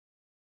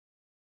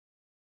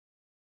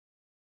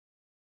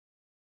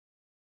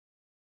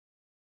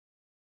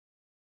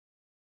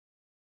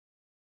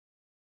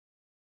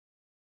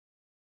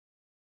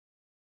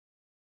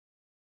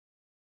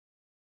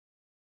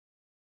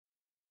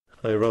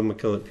Hi, Rob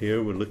MacKillop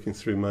here. We're looking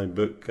through my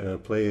book,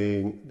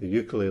 Playing the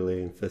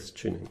Ukulele in Fifth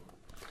Tuning.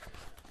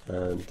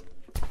 And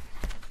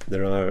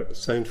there are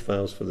sound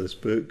files for this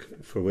book,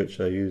 for which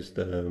I used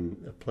a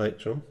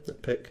plectrum, a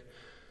pick.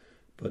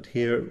 But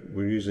here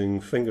we're using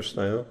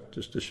fingerstyle,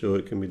 just to show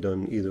it can be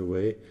done either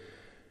way.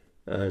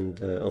 And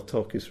I'll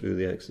talk you through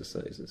the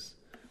exercises.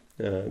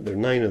 There are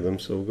 9 of them,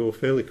 so we'll go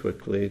fairly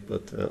quickly,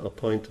 but I'll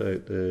point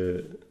out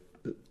the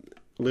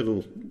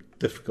little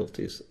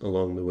difficulties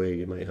along the way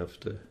you might have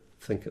to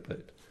think about.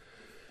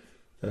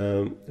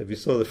 If you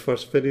saw the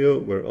first video,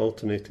 we're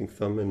alternating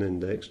thumb and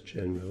index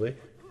generally.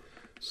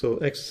 So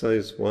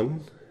exercise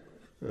 1,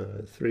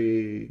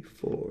 3,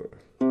 4.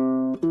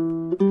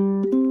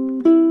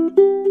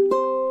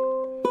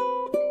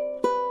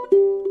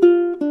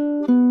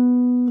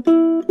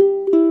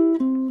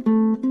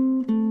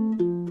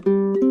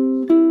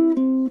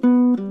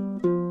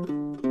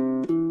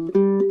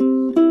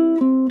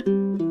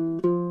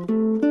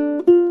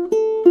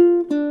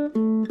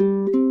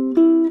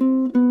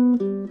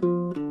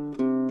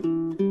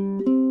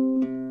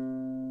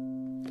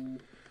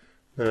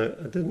 Now,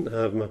 I didn't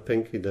have my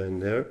pinky down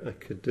there. I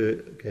could do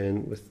it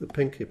again with the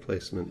pinky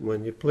placement.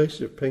 When you place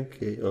your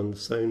pinky on the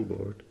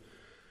soundboard,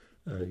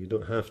 you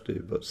don't have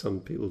to, but some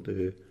people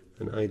do,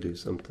 and I do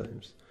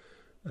sometimes.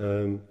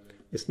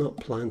 It's not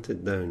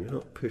planted down, you're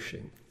not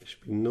pushing. There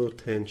should be no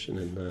tension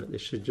in that.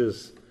 It should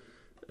just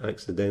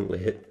accidentally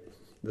hit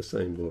the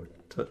soundboard,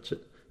 touch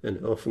it, and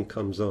it often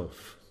comes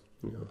off.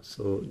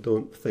 So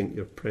don't think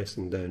you're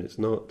pressing down. It's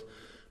not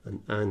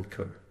an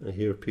anchor. I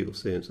hear people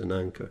say it's an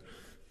anchor.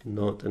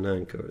 Not an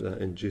anchor,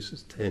 that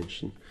induces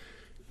tension.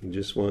 You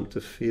just want to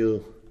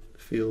feel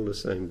the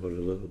soundboard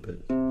a little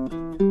bit.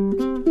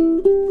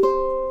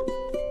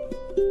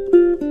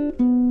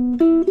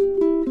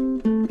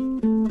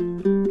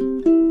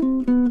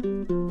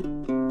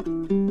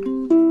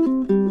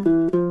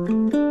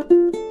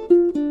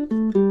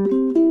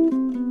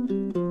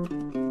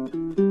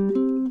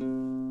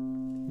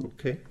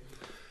 Okay.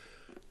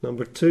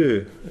 Number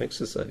 2,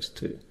 exercise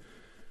 2.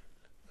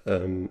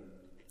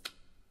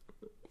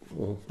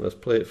 Well, let's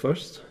play it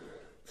first.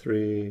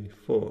 3,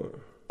 4.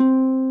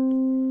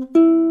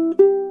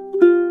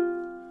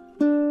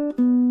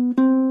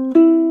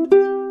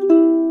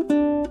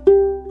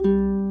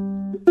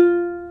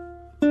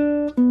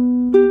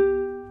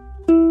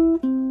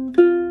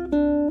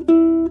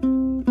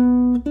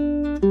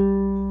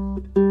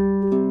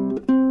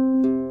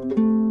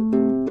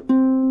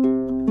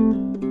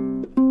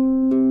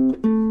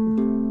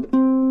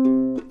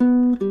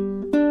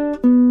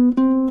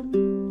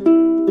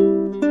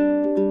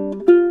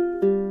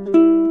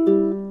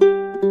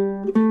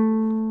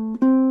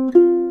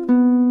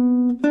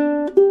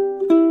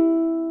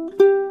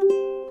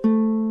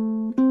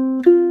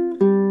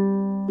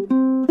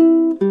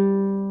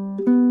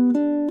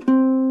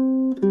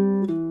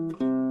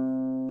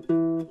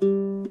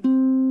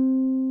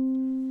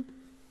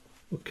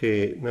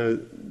 Okay, now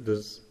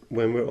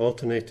when we're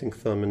alternating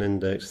thumb and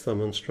index, thumb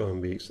on strong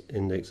beats,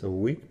 index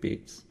on weak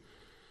beats,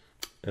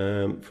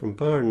 from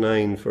bar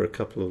 9 for a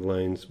couple of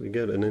lines we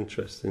get an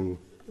interesting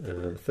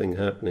thing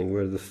happening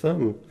where the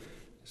thumb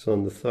is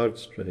on the 3rd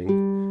string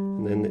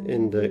and then the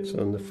index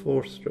on the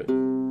 4th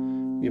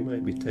string. You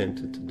might be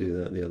tempted to do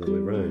that the other way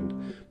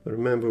around, but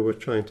remember we're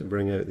trying to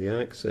bring out the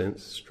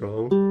accents: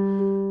 strong,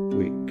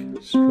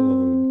 weak,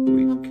 strong,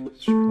 weak,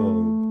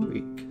 strong,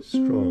 weak,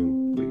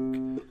 strong, weak.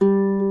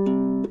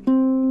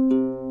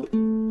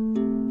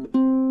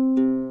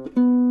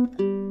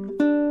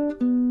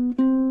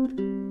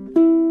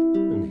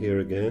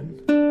 Again.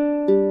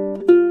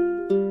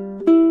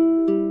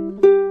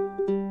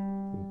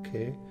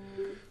 Okay,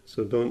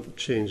 so don't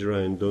change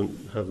around,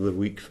 don't have the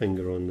weak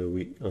finger on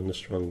the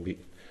strong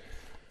beat.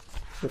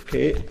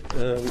 Okay,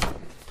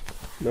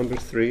 number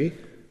 3.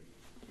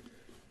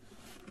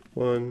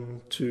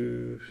 1,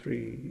 2,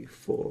 3,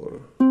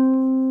 4.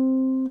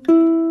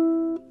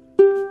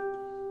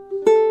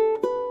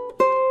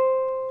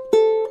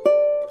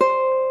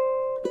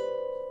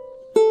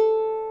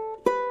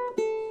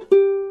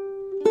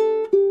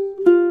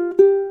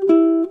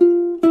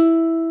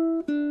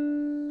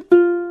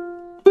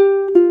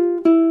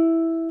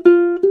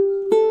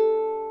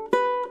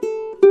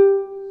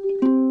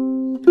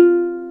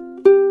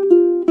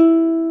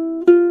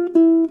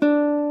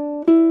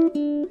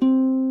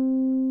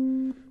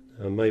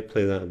 I might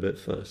play that a bit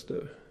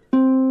faster.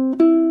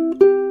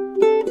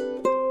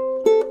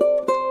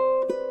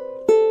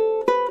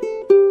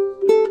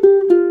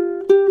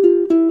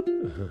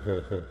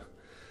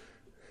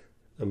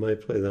 I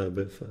might play that a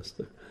bit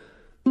faster.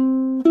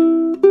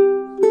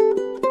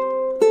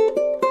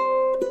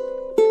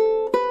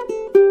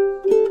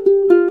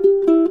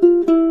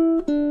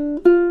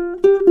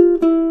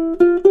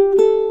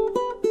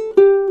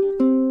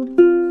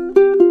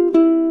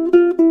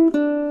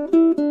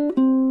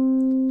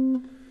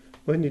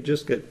 When you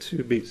just get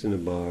 2 beats in a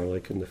bar,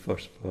 like in the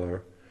first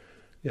bar,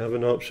 you have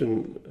an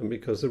option,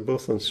 because they're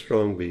both on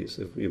strong beats.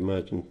 If we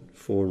imagine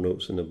 4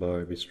 notes in a bar,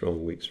 it'd be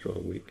strong, weak,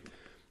 strong, weak.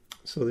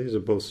 So these are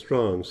both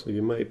strong, so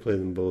you might play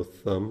them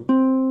both thumb,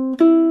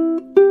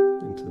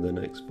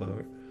 next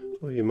bar,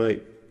 or you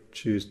might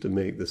choose to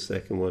make the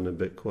second one a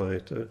bit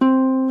quieter.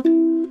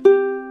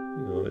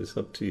 You know, it's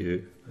up to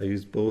you. I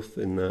use both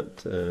in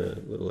that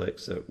little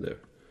excerpt there.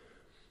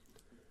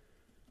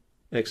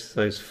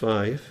 Exercise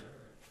 5.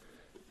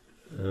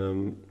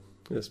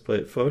 Let's play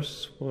it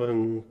first.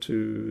 1,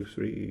 2,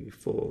 3,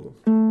 4.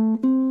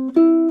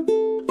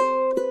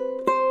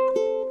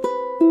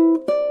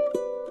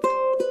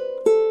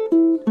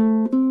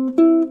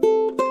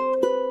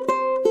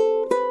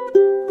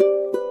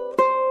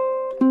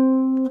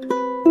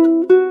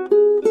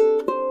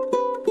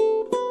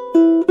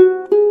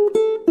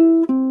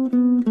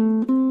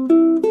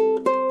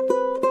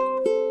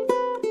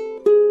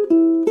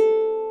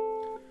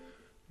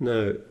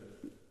 Now,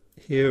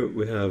 here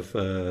we have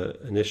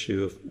an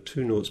issue of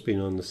two notes being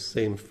on the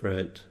same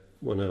fret,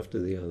 one after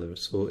the other.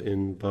 So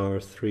in bar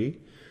 3,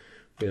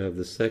 we have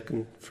the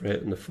second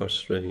fret on the first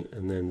string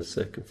and then the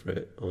second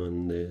fret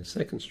on the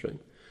second string.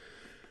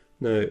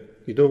 Now,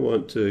 you don't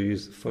want to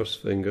use the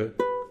first finger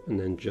and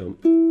then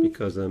jump,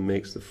 because that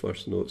makes the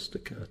first note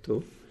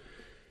staccato.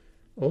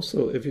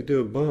 Also, if you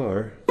do a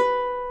bar,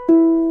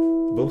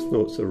 both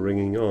notes are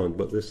ringing on,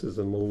 but this is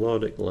a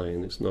melodic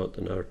line, it's not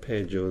an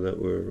arpeggio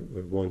that we're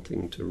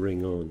wanting to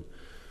ring on.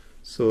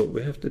 So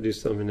we have to do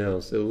something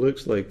else. It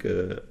looks like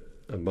a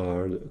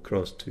bar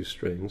across two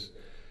strings.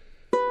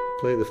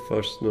 Play the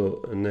first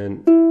note and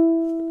then,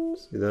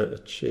 see that, I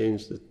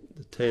changed the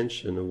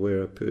tension of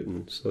where I'm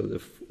putting. So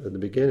at the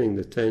beginning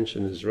the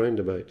tension is round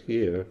about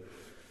here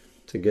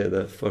to get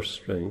that first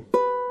string,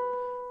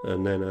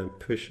 and then I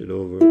push it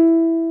over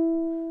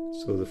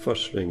so the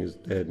first string is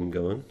dead and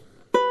gone.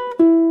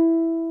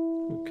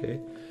 Okay,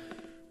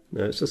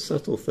 now it's a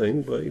subtle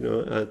thing, but you know,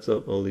 it adds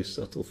up, all these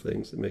subtle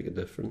things that make a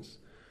difference.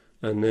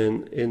 And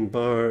then in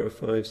bar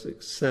 5,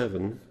 6,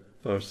 7,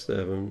 bar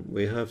 7,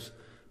 we have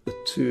a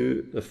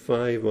 2, a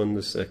 5 on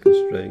the second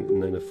string,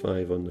 and then a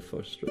 5 on the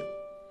first string.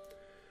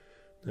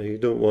 Now you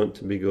don't want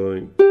to be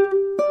going,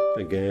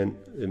 again,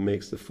 it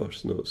makes the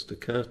first note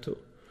staccato.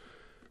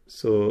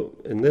 So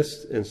in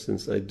this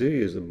instance I do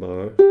use a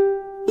bar.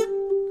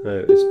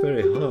 Now it's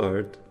very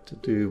hard to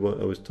do what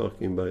I was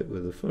talking about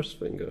with the first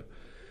finger.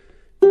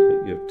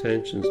 Your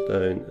tension's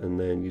down and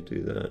then you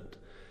do that.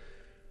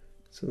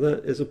 So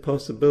that is a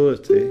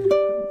possibility.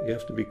 You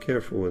have to be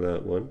careful with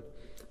that one.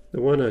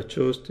 The one I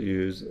chose to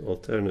use,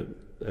 alternate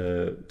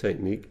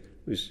technique,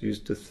 was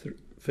used to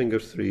finger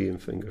 3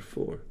 and finger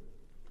 4.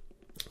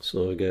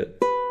 So I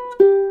get,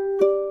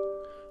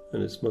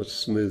 and it's much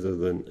smoother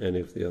than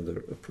any of the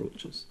other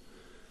approaches.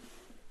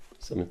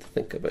 Something to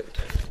think about.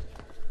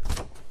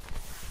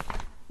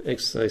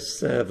 Exercise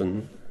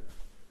 7.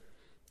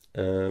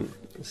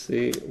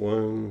 See,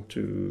 1,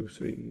 2,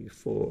 3,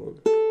 4.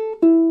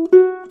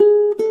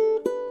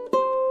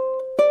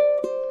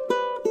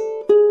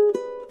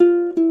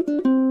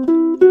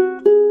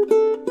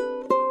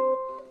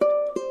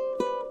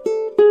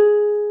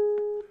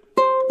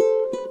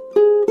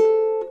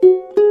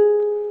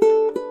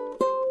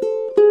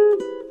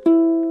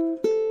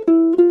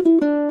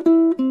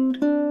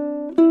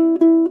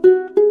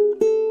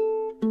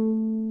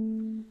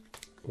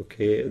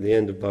 Okay, at the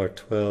end of bar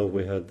 12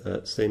 we had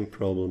that same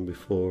problem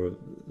before,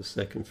 the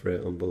second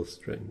fret on both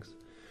strings.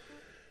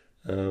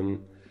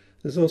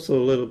 There's also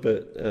a little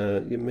bit,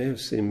 you may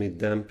have seen me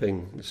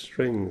damping the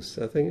strings.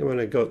 I think when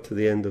I got to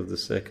the end of the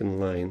second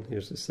line,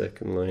 here's the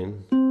second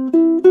line,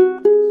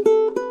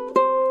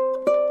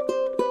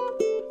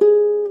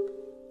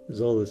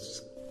 there's all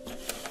this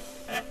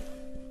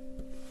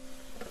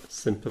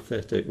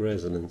sympathetic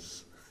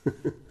resonance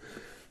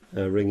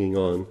ringing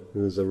on,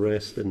 and there's a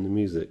rest in the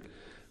music.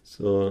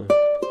 So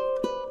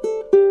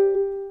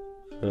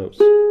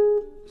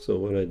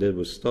what I did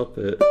was stop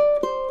it,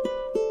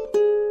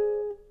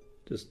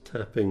 just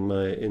tapping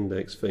my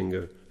index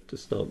finger to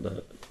stop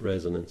that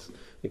resonance.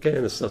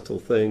 Again, a subtle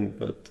thing,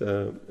 but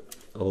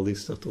all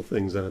these subtle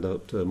things add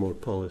up to a more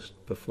polished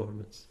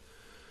performance.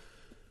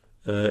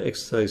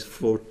 Exercise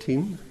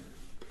 14,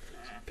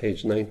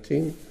 page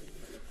 19.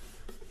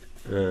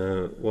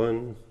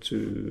 1,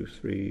 2,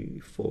 3,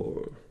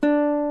 4.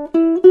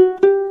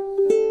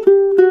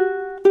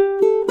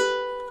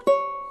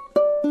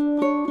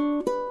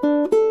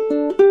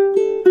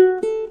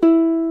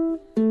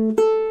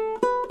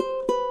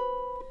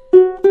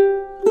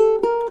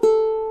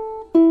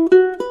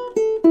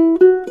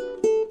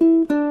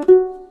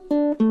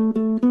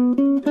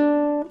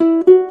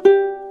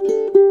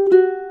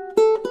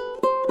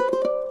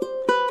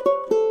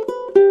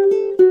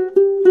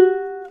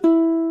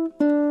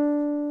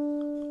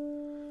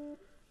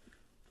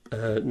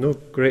 No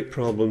great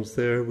problems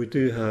there. We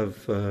do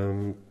have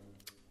an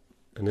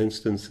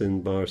instance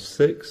in bar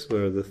 6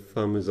 where the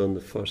thumb is on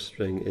the first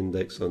string,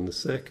 index on the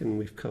second.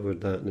 We've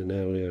covered that in an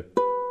earlier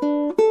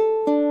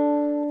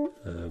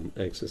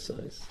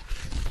exercise.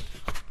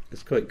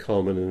 It's quite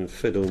common in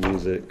fiddle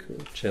music,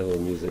 or cello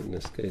music in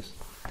this case.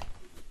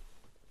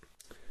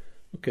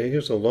 Okay,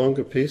 here's a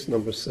longer piece,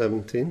 number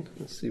 17.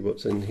 Let's see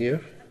what's in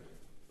here.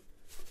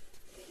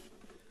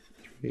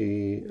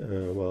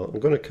 Well, I'm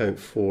going to count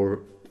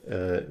 4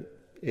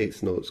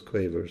 eighth notes,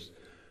 quavers.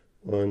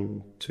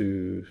 1,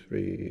 2,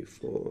 3,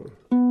 4.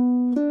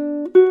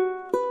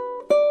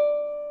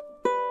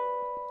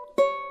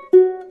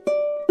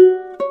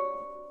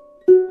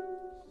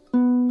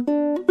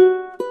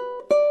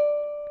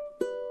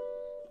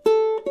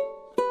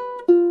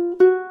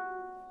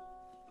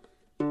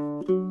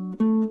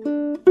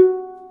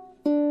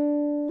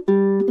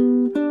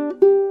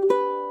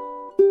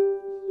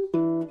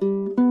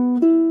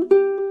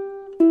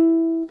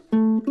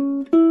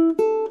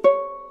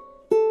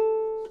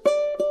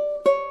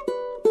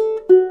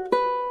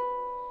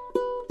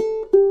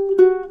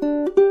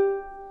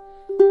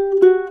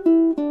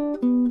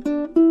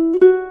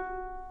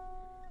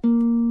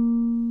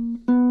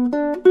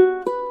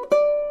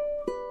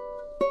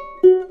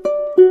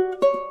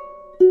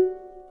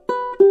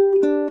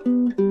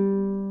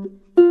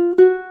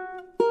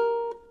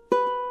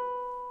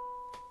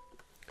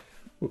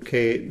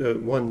 Okay, the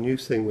one new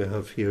thing we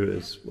have here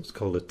is what's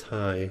called a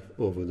tie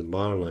over the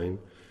bar line.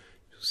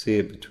 You'll see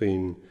it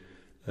between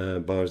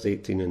bars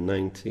 18 and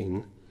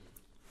 19.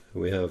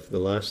 We have the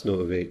last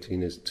note of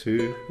 18 is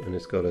 2, and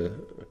it's got a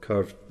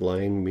curved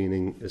line,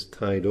 meaning it's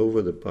tied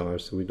over the bar,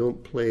 so we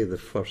don't play the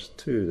first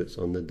 2 that's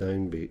on the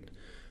downbeat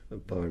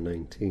of bar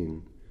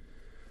 19.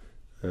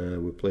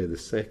 We play the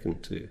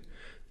second 2.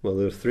 Well,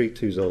 there are 3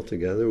 2s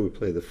altogether. We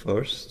play the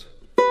first,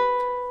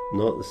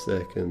 not the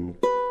second,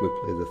 we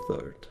play the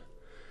third.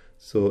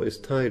 So it's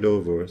tied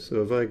over.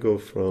 So if I go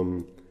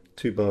from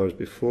 2 bars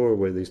before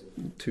where these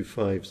 2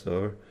 5s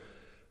are,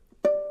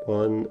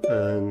 1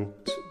 and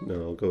no,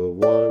 I'll go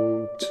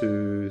 1,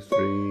 2,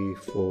 3,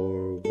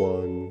 4,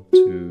 1,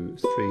 2,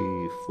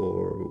 3,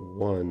 4,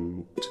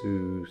 1,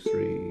 2,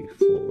 3,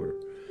 4.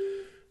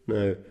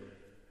 Now,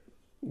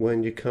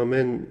 when you come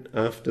in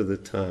after the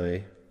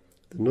tie,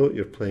 the note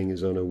you're playing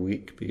is on a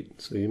weak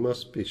beat, so you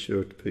must be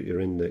sure to put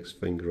your index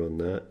finger on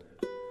that.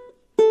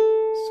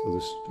 So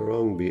the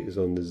strong beat is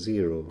on the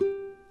 0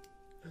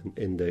 and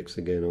index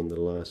again on the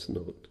last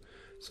note.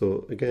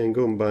 So again,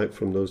 going back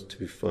from those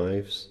 2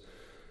 5s,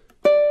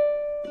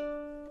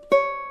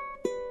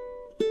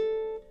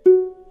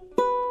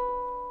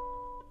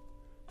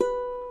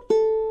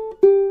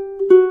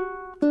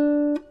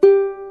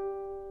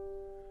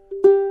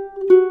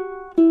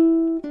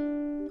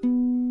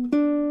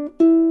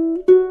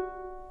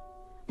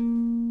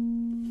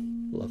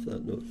 love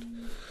that note.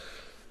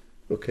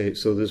 Okay,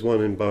 so there's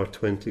one in bar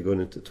 20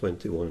 going into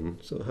 21,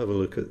 so have a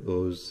look at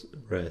those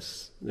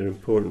rests. They're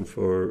important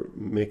for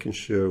making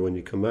sure when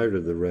you come out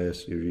of the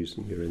rest you're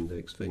using your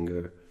index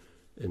finger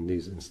in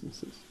these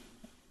instances.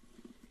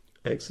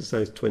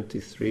 Exercise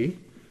 23,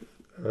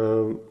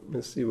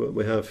 let's see what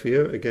we have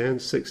here. Again,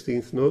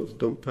 16th notes,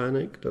 don't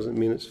panic, doesn't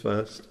mean it's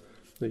fast.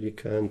 You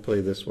can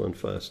play this one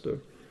faster.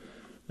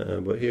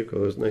 But here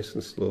goes, nice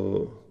and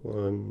slow,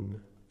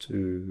 1,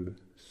 2,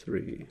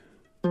 3.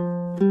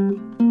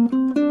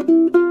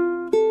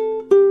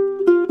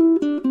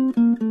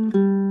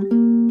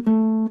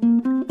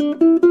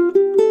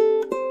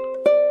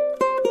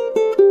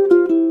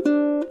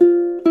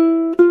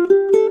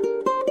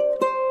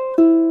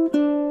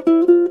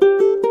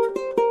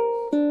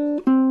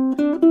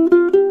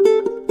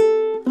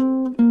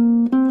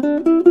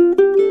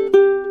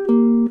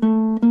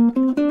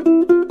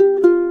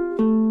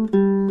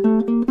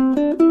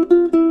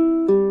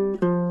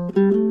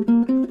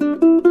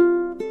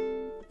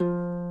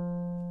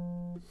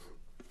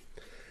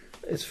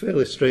 It's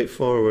fairly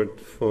straightforward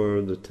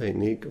for the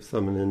technique of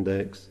thumb and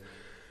index,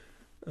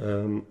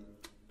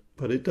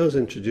 but it does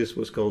introduce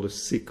what's called a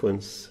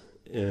sequence,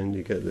 and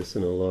you get this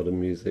in a lot of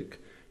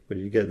music, where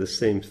you get the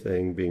same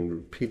thing being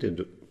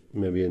repeated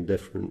maybe in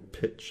different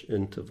pitch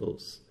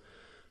intervals.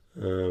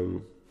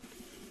 So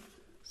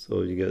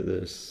you get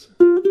this.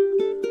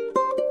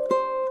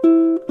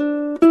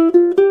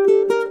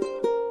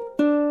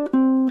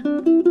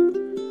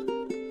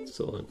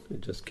 So on. It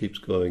just keeps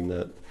going,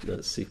 that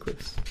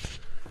sequence.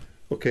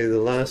 Okay, the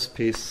last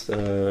piece,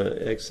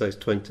 exercise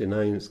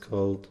 29, is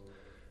called,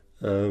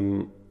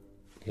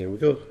 here we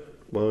go,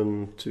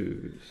 1,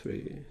 2,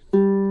 3.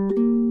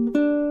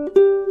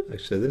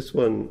 Actually, this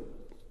one,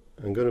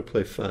 I'm going to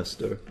play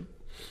faster,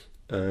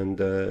 and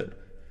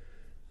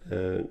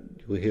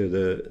you'll hear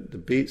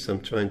the beats.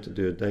 I'm trying to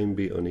do a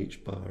downbeat on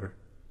each bar,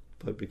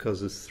 but because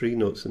there's 3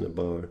 notes in a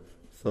bar,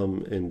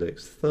 thumb,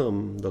 index,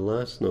 thumb, the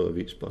last note of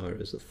each bar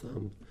is a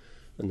thumb,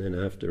 and then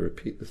I have to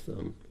repeat the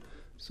thumb.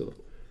 So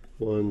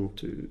 1,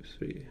 2,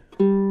 3.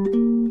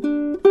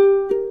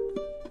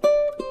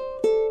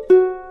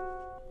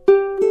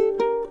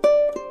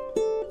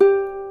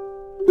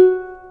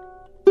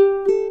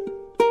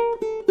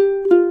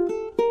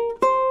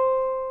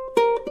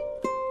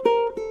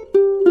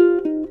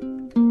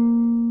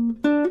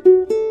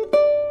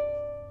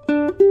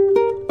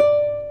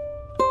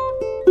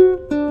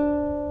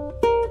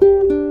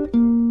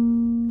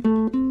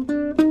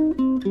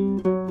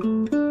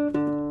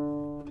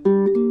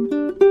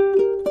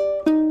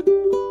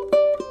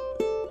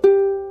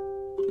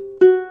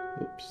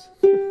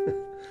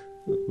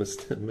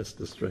 Missed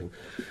the string.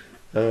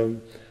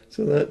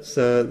 So that's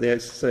the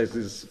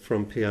exercises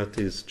from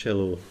Piatti's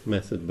cello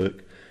method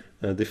book.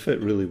 They fit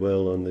really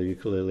well on the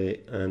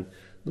ukulele, and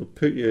they'll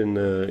put you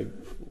in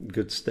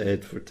good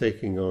stead for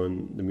taking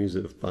on the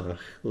music of Bach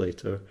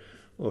later,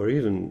 or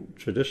even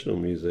traditional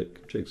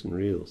music, jigs and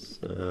reels.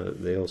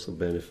 They also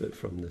benefit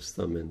from this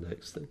thumb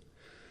index thing.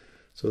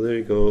 So there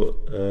you go.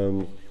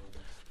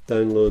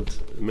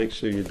 Make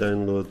sure you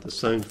download the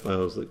sound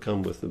files that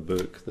come with the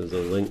book. There's a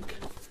link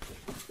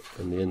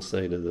on the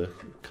inside of the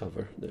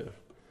cover there.